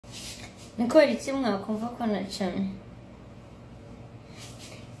Nikora iki mwakumva ko nacamye?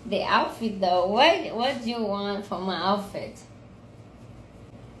 The outfit though, what do you want for my outfit?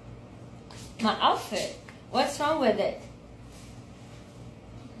 My outfit? What's wrong with it?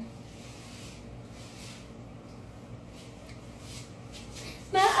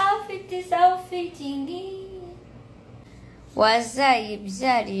 My outfit is outfitting.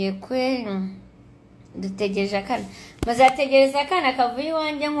 Wazayibyariye kwenu. Dutegereje akana. Muzategereza akana kavuye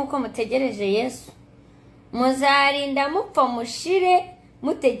iwanjye nkuko mutegereje Yesu. Muzarinda mupfa mushire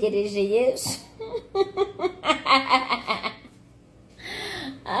mutegereje Yesu.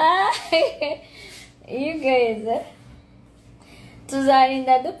 You guys,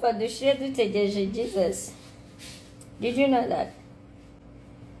 tuzarinda dupfa dushire dutegereje Jesus. Did you know that?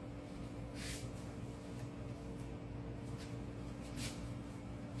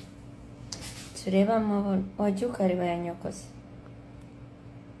 Tureba amabona wajya ukareba ya nyokose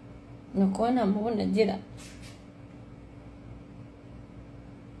nukubona amabona agira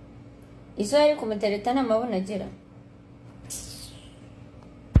iso yari kumutereta n'amabona agira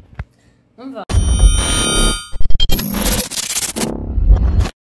umva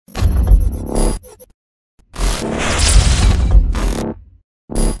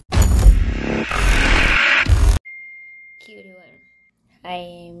cute one.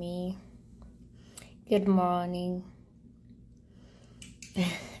 Hi Amy. Good morning.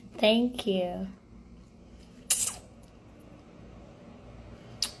 Thank you.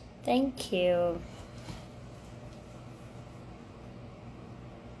 Thank you.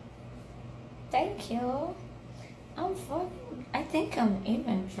 Thank you. I'm fucking, I think I'm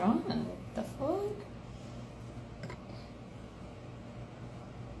even drunk. The fuck?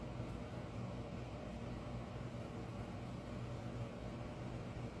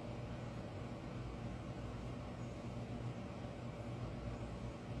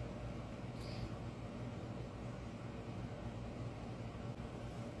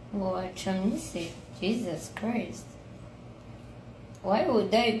 Watch on this. Jesus Christ. Why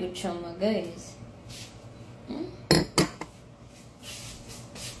would I go chama, guys?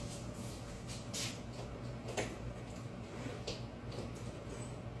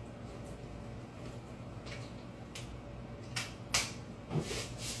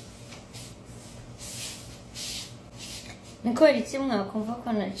 Nikora iki mwakumva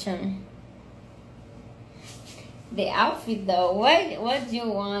ko nacamye? The outfit though, what do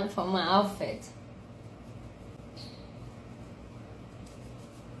you want for my outfit?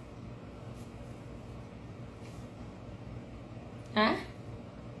 Huh?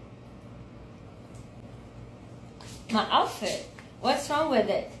 My outfit? What's wrong with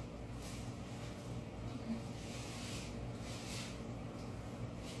it?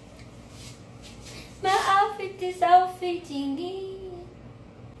 My outfit is outfitting.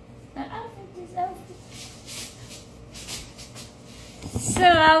 My outfit is outfitting. So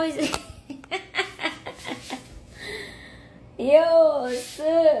I was yo, what's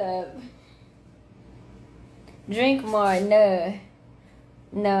up? Drink more, no.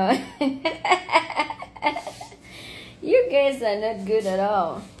 You guys are not good at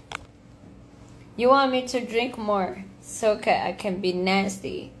all. You want me to drink more so I can be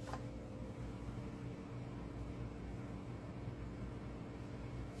nasty.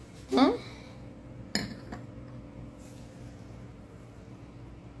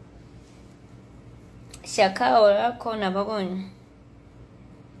 Shaka orako nababonye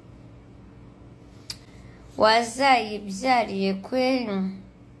wazayibyariye kwenu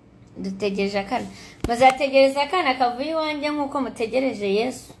dutegereje akana muzategereza akana kavuye iwanjye nkuko mutegereje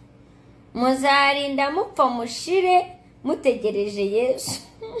Yesu muzarinda mupfa mushire mutegereje Yesu.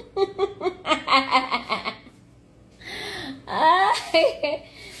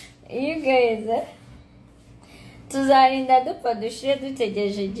 You guys, tuzarinda dupfa dushire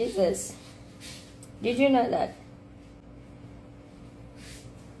dutegereje Jesus. Did you know that?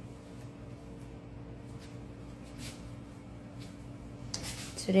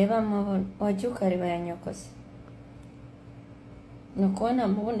 Tureba amabona wajya ukareba ya nyokose nukubona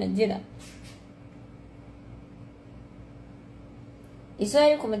amabona agira iso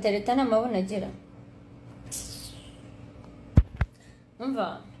yari kumutereta n'amabona agira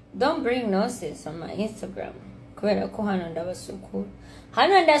umva. Don't bring nonsense on my Instagram kubera ko hano ndabasukura.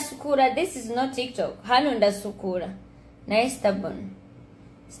 Hano ndasukura. This is not TikTok. Hano ndasukura. Na stubborn.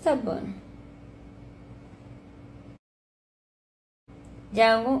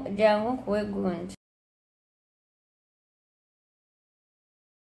 Jangu kuwe gunja.